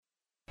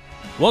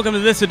Welcome to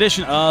this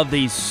edition of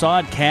the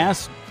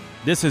Sodcast.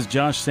 This is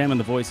Josh Salmon,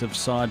 the voice of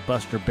Sod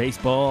Buster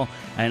Baseball,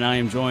 and I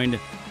am joined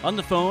on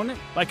the phone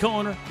by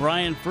co-owner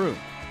Brian Frew.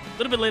 A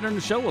little bit later in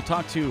the show, we'll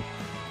talk to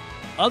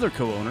other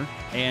co-owner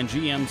and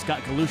GM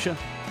Scott Galusha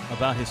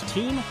about his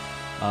team,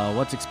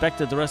 what's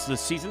expected the rest of the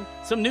season,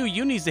 some new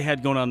unis they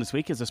had going on this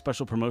week as a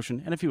special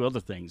promotion, and a few other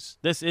things.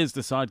 This is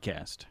the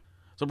Sodcast.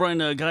 So,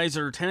 Brian, guys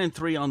are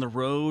 10-3 on the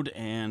road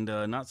and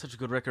not such a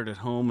good record at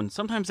home, and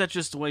sometimes that's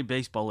just the way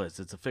baseball is.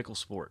 It's a fickle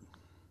sport.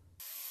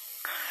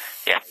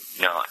 Yeah,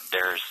 no,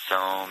 there's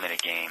so many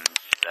games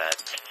that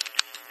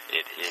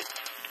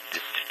the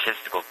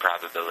statistical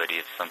probability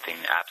of something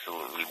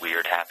absolutely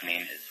weird happening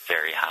is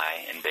very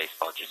high in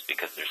baseball just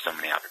because there's so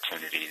many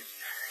opportunities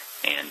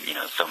and,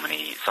 so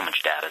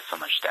much data, so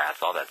much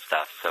stats, all that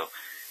stuff. So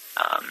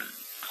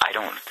I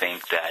don't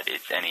think that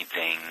it's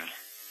anything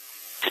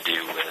to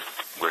do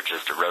with we're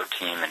just a road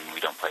team and we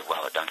don't play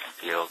well at Duncan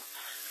Field.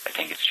 I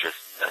think it's just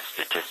a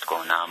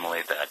statistical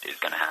anomaly that is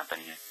going to happen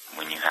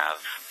when you have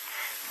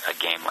a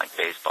game like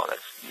baseball.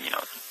 That's,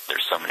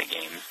 there's so many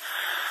games.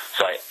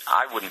 So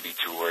I wouldn't be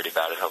too worried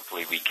about it.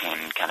 Hopefully we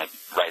can kind of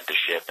right the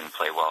ship and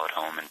play well at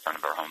home in front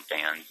of our home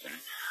fans. And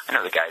I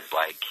know the guys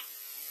like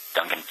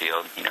Duncan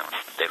Field,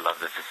 they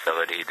love the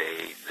facility.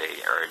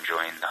 They are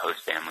enjoying the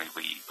host family.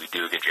 We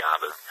do a good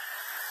job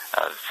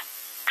of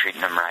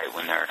treating them right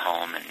when they're at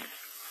home.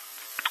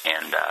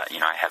 And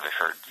I haven't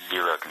heard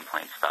zero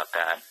complaints about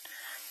that.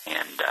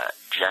 And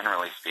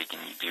generally speaking,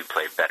 you do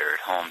play better at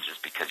home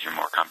just because you're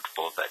more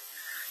comfortable. But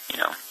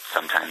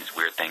sometimes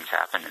weird things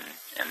happen,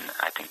 and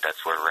I think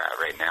that's where we're at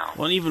right now.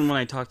 Well, even when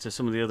I talk to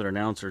some of the other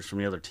announcers from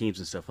the other teams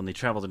and stuff, when they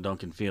travel to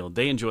Duncan Field,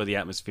 they enjoy the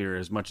atmosphere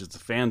as much as the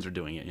fans are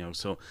doing it.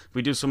 So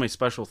we do so many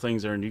special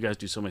things there, and you guys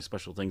do so many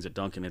special things at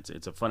Duncan.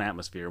 It's a fun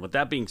atmosphere. With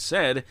that being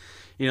said,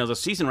 the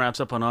season wraps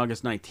up on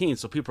August 19th,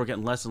 so people are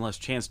getting less and less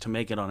chance to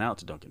make it on out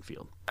to Duncan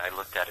Field. I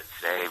looked at it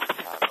today.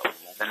 We have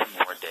 11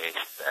 more days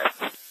that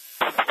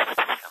I'm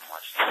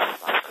watching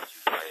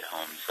to play at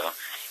home, so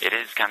it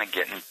is kind of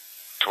getting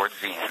towards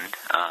the end,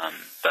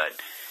 but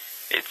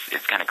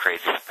it's kind of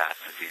crazy how fast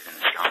the season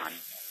is gone.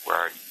 We're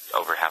already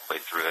over halfway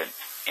through it,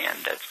 and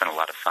it's been a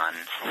lot of fun.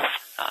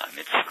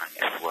 It's gone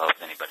as well as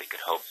anybody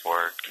could hope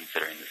for,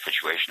 considering the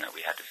situation that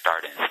we had to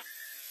start in.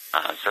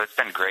 So it's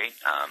been great.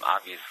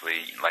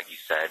 Obviously, like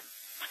you said,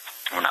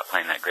 we're not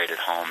playing that great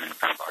at home in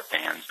front of our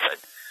fans,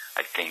 but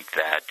I think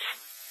that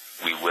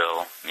we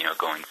will,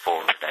 going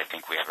forward. I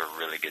think we have a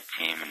really good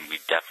team, and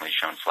we've definitely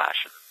shown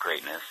flashes of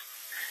greatness.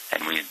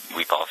 And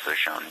we've also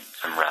shown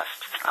some rest.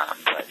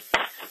 But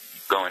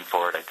going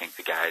forward, I think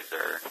the guys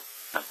are,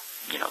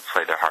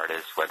 play their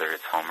hardest, whether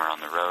it's home or on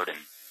the road. And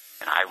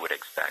I would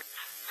expect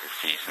to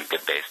see some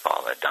good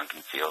baseball at Duncan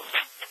Field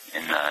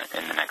in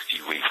the next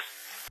few weeks.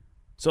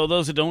 So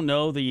those that don't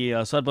know, the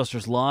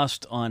Sodbusters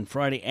lost on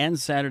Friday and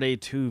Saturday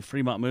to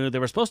Fremont Mood. They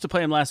were supposed to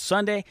play them last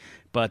Sunday,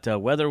 but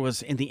weather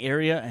was in the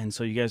area, and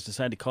so you guys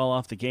decided to call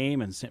off the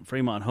game and sent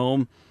Fremont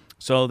home.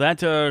 So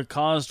that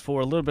caused for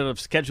a little bit of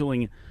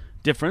scheduling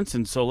difference,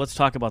 and so let's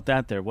talk about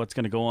that there. What's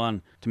going to go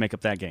on to make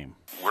up that game?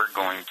 We're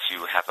going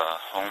to have a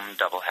home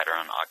doubleheader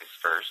on August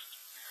 1st,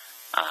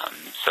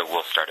 so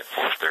we'll start at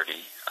 4:30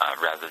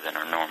 rather than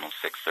our normal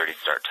 6:30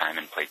 start time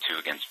and play 2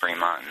 against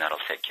Fremont, and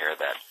that'll take care of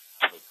that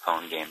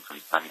home game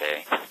from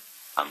Sunday.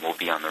 We'll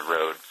be on the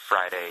road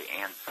Friday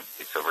and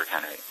Sunday, so we're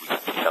kind of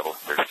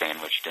doubleheader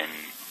sandwiched in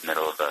the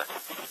middle of a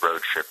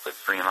road trip with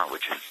Fremont,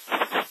 which is,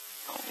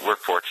 we're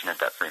fortunate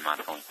that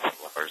Fremont's only a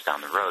couple hours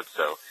down the road,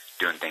 so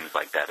doing things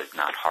like that is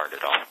not hard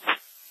at all.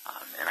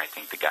 And I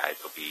think the guys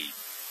will be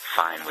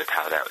fine with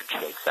how that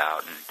shakes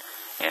out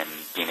and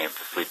being able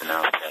to sleep in their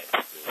own bed.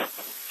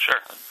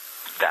 Sure.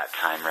 That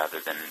time rather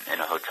than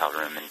in a hotel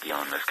room and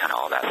dealing with kind of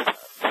all that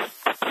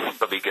stuff.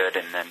 It'll be good,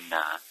 and then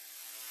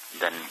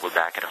we're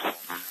back at home.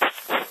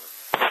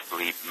 I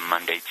believe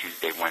Monday,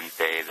 Tuesday,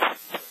 Wednesday,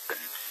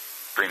 then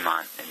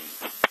Fremont, and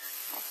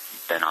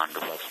then on to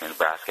Western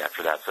Nebraska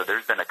after that. So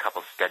there's been a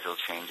couple schedule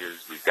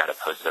changes. We've got it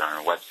posted on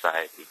our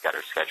website. We've got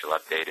our schedule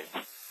updated.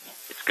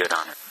 It's good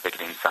on our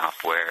ticketing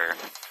software.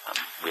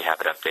 We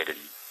have it updated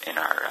in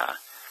our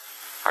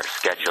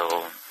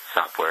schedule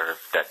software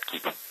that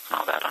keeps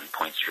all that on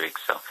Point Streak.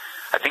 So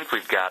I think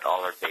we've got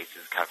all our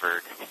bases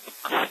covered.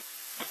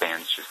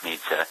 Fans just need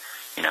to,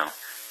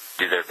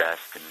 do their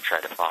best and try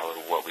to follow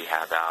what we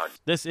have out.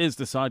 This is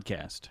the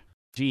Sodcast.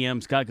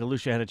 GM Scott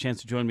Galusha had a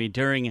chance to join me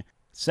during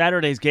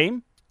Saturday's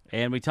game,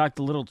 and we talked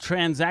a little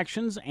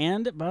transactions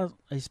and about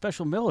a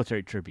special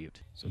military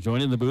tribute. So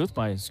joined in the booth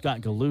by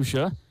Scott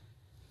Galusha.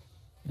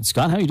 And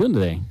Scott, how are you doing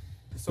today?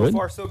 So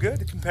far, so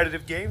good. A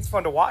competitive game. It's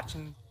fun to watch.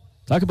 And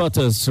talk about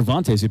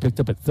Cervantes, you picked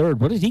up at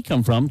third. Where did he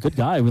come from? Good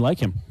guy. We like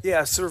him.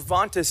 Yeah,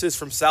 Cervantes is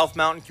from South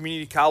Mountain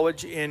Community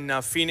College in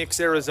Phoenix,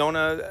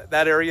 Arizona,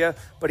 that area.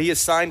 But he is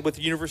signed with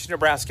the University of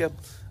Nebraska.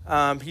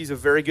 He's a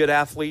very good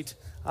athlete.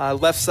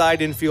 Left side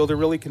infielder,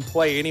 really can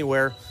play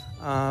anywhere.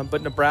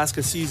 But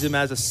Nebraska sees him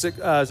as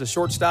a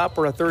shortstop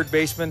or a third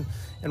baseman.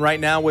 And right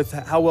now with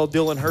how well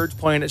Dylan Hurd's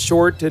playing at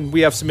short, and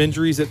we have some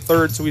injuries at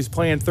third, so he's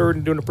playing third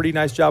and doing a pretty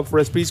nice job for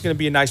us. But he's going to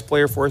be a nice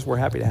player for us. We're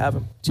happy to have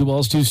him. 2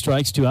 balls, 2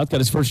 strikes, 2 out. Got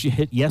his first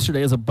hit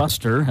yesterday as a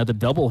buster. Had the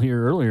double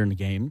here earlier in the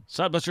game.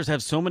 Sodbusters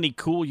have so many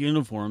cool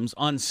uniforms.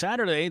 On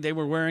Saturday, they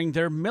were wearing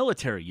their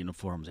military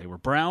uniforms. They were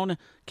brown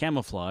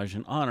camouflage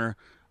in honor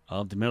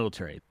of the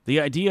military. The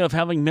idea of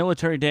having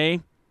Military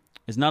Day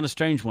is not a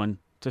strange one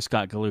to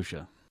Scott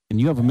Galusha. And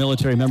you have a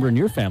military member in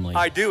your family.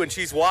 I do, and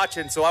she's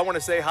watching, so I want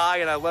to say hi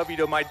and I love you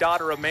to my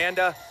daughter,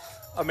 Amanda.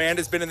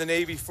 Amanda's been in the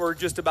Navy for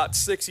just about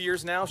 6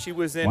 years now. She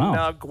was in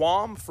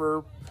Guam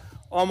for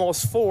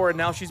almost 4, and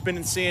now she's been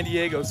in San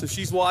Diego. So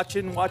she's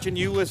watching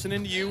you,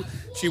 listening to you.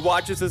 She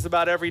watches us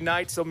about every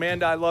night. So,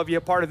 Amanda, I love you.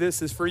 A part of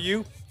this is for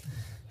you.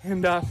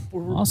 And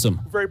we're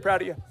awesome. We're very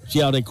proud of you.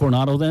 She out at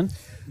Coronado then?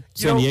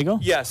 San Diego?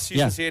 Yes, she's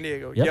in San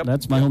Diego. Yep,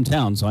 that's my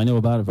hometown, so I know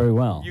about it very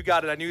well. You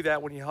got it. I knew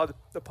that when you held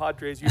the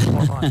Padres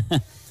uniform on.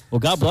 Well,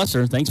 God bless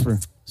her. Thanks for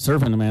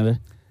serving, Amanda.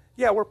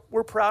 Yeah,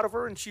 we're proud of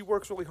her, and she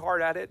works really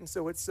hard at it, and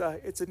so it's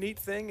a neat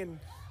thing, and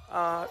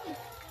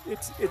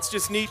it's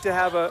just neat to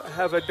have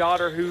a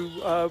daughter who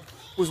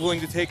was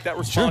willing to take that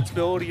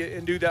responsibility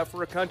and do that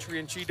for a country,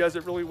 and she does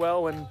it really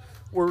well, and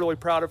we're really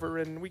proud of her,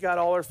 and we got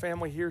all our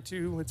family here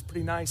too. It's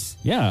pretty nice.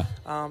 Yeah.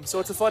 So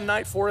it's a fun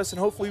night for us, and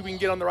hopefully we can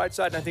get on the right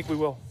side, and I think we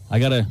will.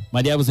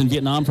 My dad was in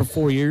Vietnam for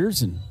 4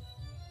 years, and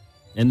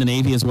in the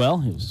Navy as well.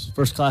 He was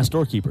first-class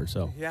storekeeper,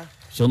 so yeah.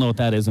 She'll know what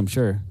that is, I'm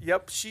sure.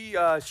 Yep, she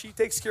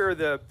takes care of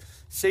the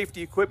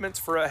safety equipment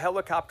for a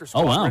helicopter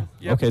squadron. Oh, wow.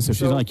 Yep. Okay, so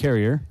she's on a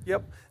carrier.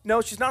 Yep.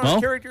 No, she's not on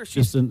a carrier.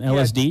 She's just an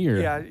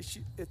LSD? Yeah,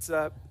 it's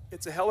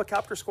a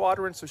helicopter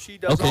squadron, so she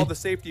does all the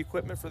safety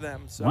equipment for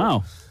them. So,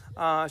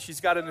 wow.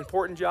 She's got an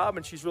important job,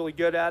 and she's really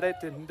good at it.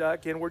 And,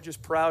 again, we're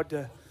just proud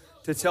to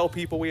tell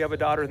people we have a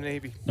daughter in the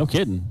Navy. No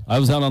kidding. I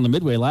was out on the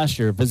Midway last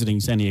year visiting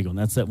San Diego, and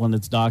that's that one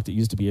that's docked. It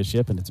used to be a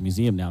ship, and it's a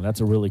museum now. That's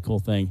a really cool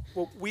thing.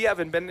 Well, we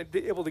haven't been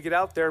able to get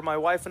out there. My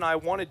wife and I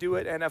want to do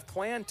it and have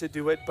planned to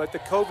do it, but the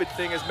COVID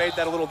thing has made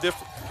that a little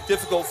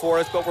difficult for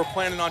us, but we're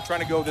planning on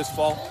trying to go this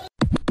fall.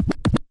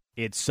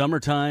 It's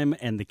summertime,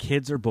 and the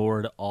kids are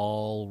bored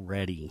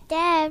already.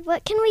 Dad,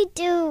 what can we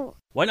do?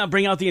 Why not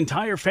bring out the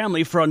entire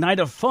family for a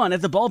night of fun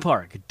at the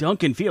ballpark?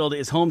 Duncan Field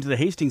is home to the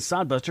Hastings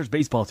Sodbusters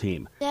baseball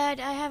team. Dad,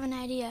 I have an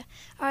idea.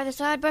 Are the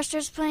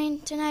Sodbusters playing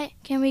tonight?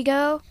 Can we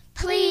go?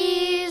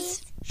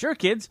 Please? Sure,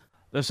 kids.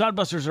 The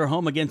Sodbusters are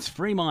home against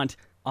Fremont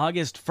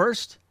August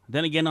 1st,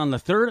 then again on the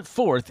 3rd,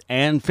 4th,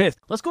 and 5th.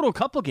 Let's go to a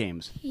couple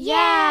games.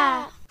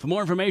 Yeah! For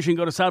more information,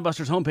 go to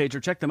Sodbusters homepage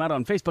or check them out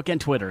on Facebook and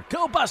Twitter.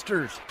 Go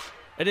Busters!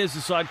 It is the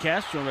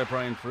Sodcast, joined by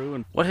Brian Frew.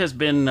 And what has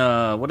been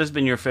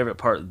your favorite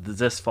part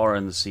this far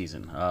in the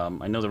season?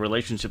 I know the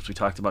relationships we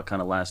talked about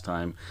kind of last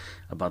time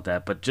about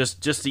that, but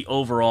just the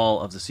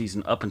overall of the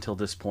season up until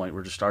this point.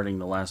 We're just starting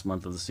the last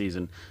month of the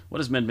season. What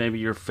has been maybe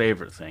your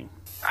favorite thing?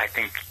 I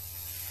think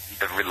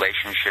the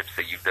relationships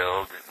that you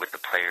build with the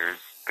players,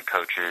 the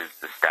coaches,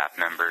 the staff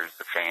members,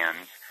 the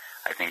fans,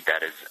 I think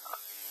that is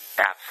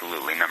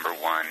absolutely number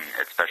one,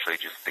 especially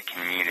just the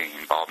community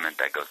involvement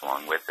that goes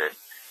along with it.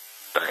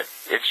 But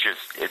it's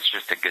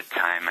just a good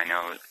time. I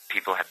know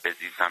people have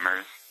busy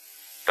summers,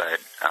 but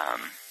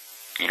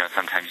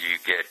sometimes you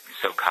get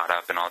so caught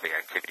up in all the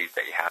activities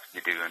that you have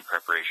to do in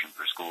preparation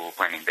for school,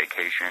 planning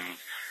vacations,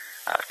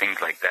 things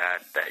like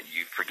that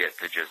you forget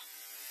to just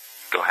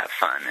go have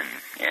fun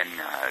and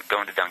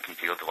go into Duncan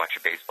Field to watch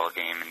a baseball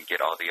game and get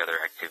all the other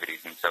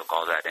activities and soak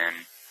all that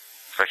in,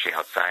 especially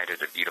outside at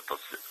a beautiful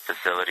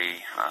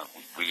facility.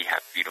 We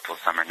have beautiful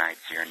summer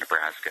nights here in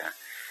Nebraska.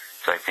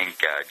 So I think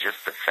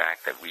just the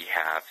fact that we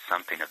have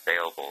something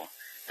available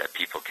that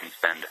people can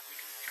spend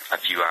a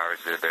few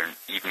hours of their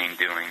evening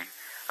doing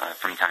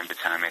from time to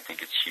time, I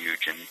think is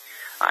huge. And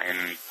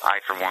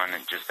I for one,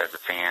 and just as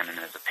a fan and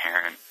as a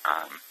parent,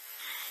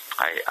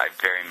 I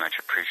very much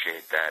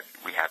appreciate that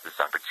we have this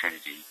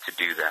opportunity to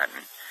do that.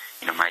 And,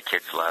 my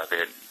kids love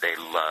it. They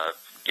love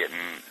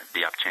getting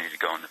the opportunity to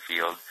go on the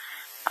field.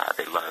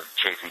 They love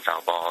chasing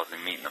foul balls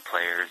and meeting the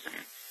players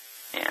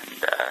and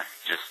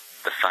just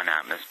the fun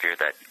atmosphere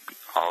that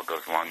all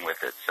goes along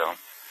with it. So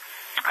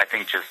I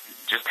think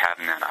just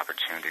having that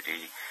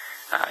opportunity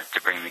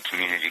to bring the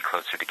community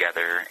closer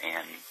together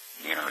and,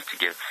 to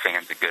give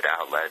fans a good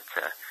outlet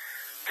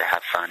to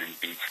have fun and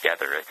be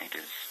together, I think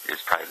is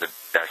probably the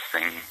best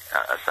thing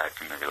aside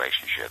from the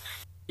relationships.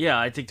 Yeah,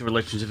 I think the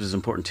relationship is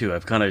important too.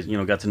 I've kind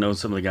of, got to know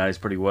some of the guys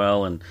pretty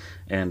well,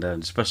 and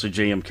especially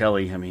J.M.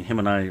 Kelly. I mean, him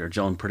and I are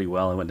gelling pretty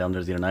well. I went down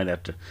there the other night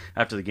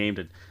after the game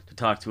to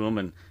talk to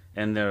him,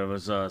 and there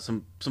was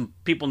some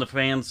people in the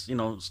fans,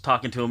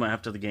 talking to him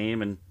after the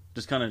game and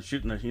just kind of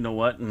shooting the,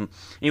 what. And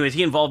anyways,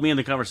 he involved me in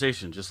the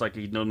conversation, just like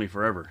he'd known me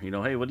forever.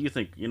 Hey, what do you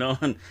think?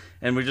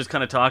 And we're just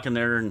kind of talking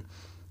there, and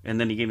And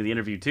then he gave me the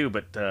interview too,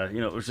 but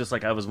it was just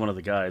like I was one of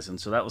the guys,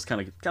 and so that was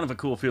kind of a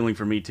cool feeling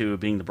for me too,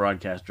 being the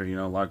broadcaster.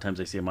 A lot of times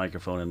they see a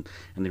microphone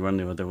and they run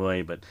the other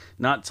way, but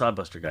not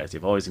Sodbuster guys.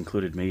 They've always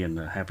included me and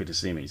happy to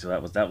see me, so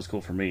that was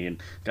cool for me.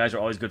 And guys are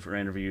always good for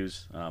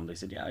interviews. They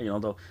said,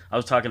 though I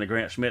was talking to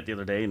Grant Schmidt the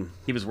other day, and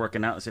he was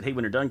working out. I said, hey,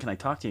 when you're done, can I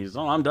talk to you? He says,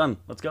 oh, I'm done.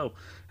 Let's go.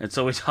 And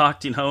so we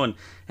talked, and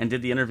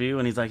did the interview,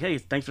 and he's like, hey,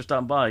 thanks for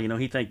stopping by.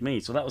 He thanked me,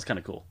 so that was kind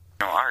of cool.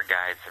 Our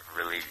guys have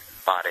really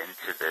bought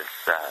into this.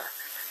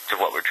 To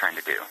what we're trying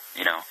to do.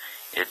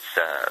 It's,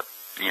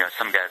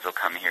 some guys will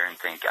come here and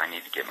think, I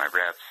need to get my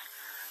reps,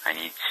 I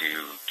need to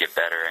get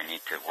better, I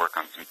need to work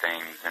on some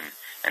things,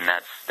 and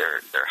that's, they're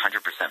 100%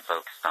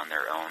 focused on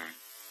their own,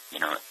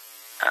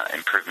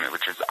 improvement,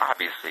 which is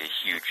obviously a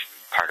huge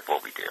part of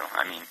what we do.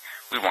 I mean,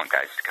 we want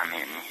guys to come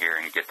in here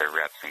and get their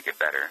reps and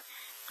get better,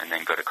 and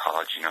then go to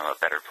college,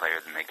 a better player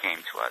than they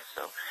came to us,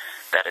 so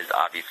that is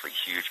obviously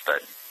huge,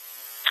 but,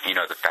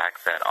 the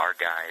fact that our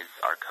guys,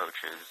 our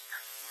coaches,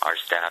 our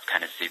staff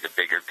kind of see the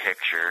bigger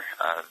picture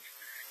of,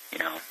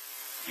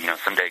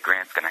 someday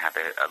Grant's going to have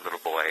a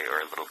little boy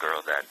or a little girl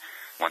that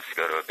wants to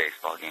go to a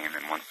baseball game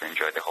and wants to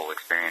enjoy the whole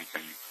experience.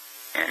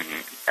 And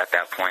at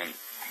that point,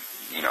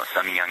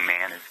 some young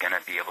man is going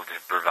to be able to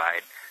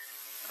provide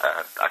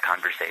a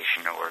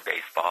conversation or a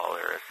baseball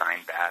or a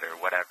signed bat or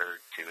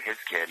whatever to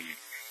his kid.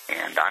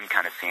 And I'm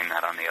kind of seeing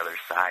that on the other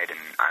side.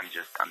 And I'm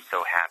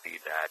so happy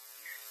that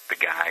the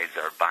guys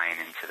are buying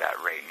into that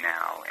right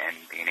now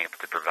and being able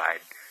to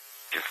provide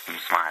just some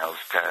smiles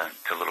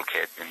to little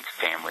kids and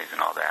families and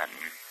all that.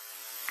 And,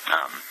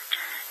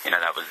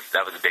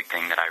 that was a big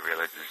thing that I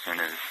realized as soon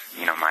as,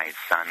 my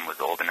son was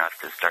old enough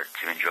to start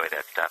to enjoy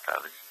that stuff. I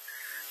was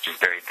just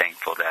very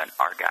thankful that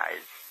our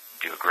guys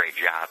do a great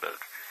job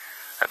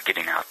of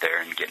getting out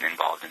there and getting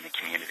involved in the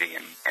community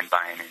and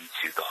buying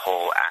into the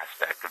whole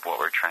aspect of what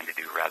we're trying to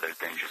do rather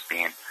than just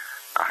being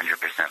 100%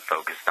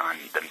 focused on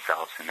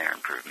themselves and their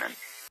improvement.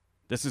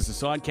 This is the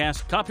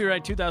Sodcast,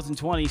 copyright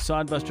 2020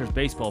 Sodbusters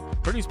Baseball,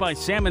 produced by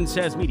Salmon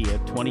Says Media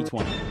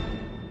 2020.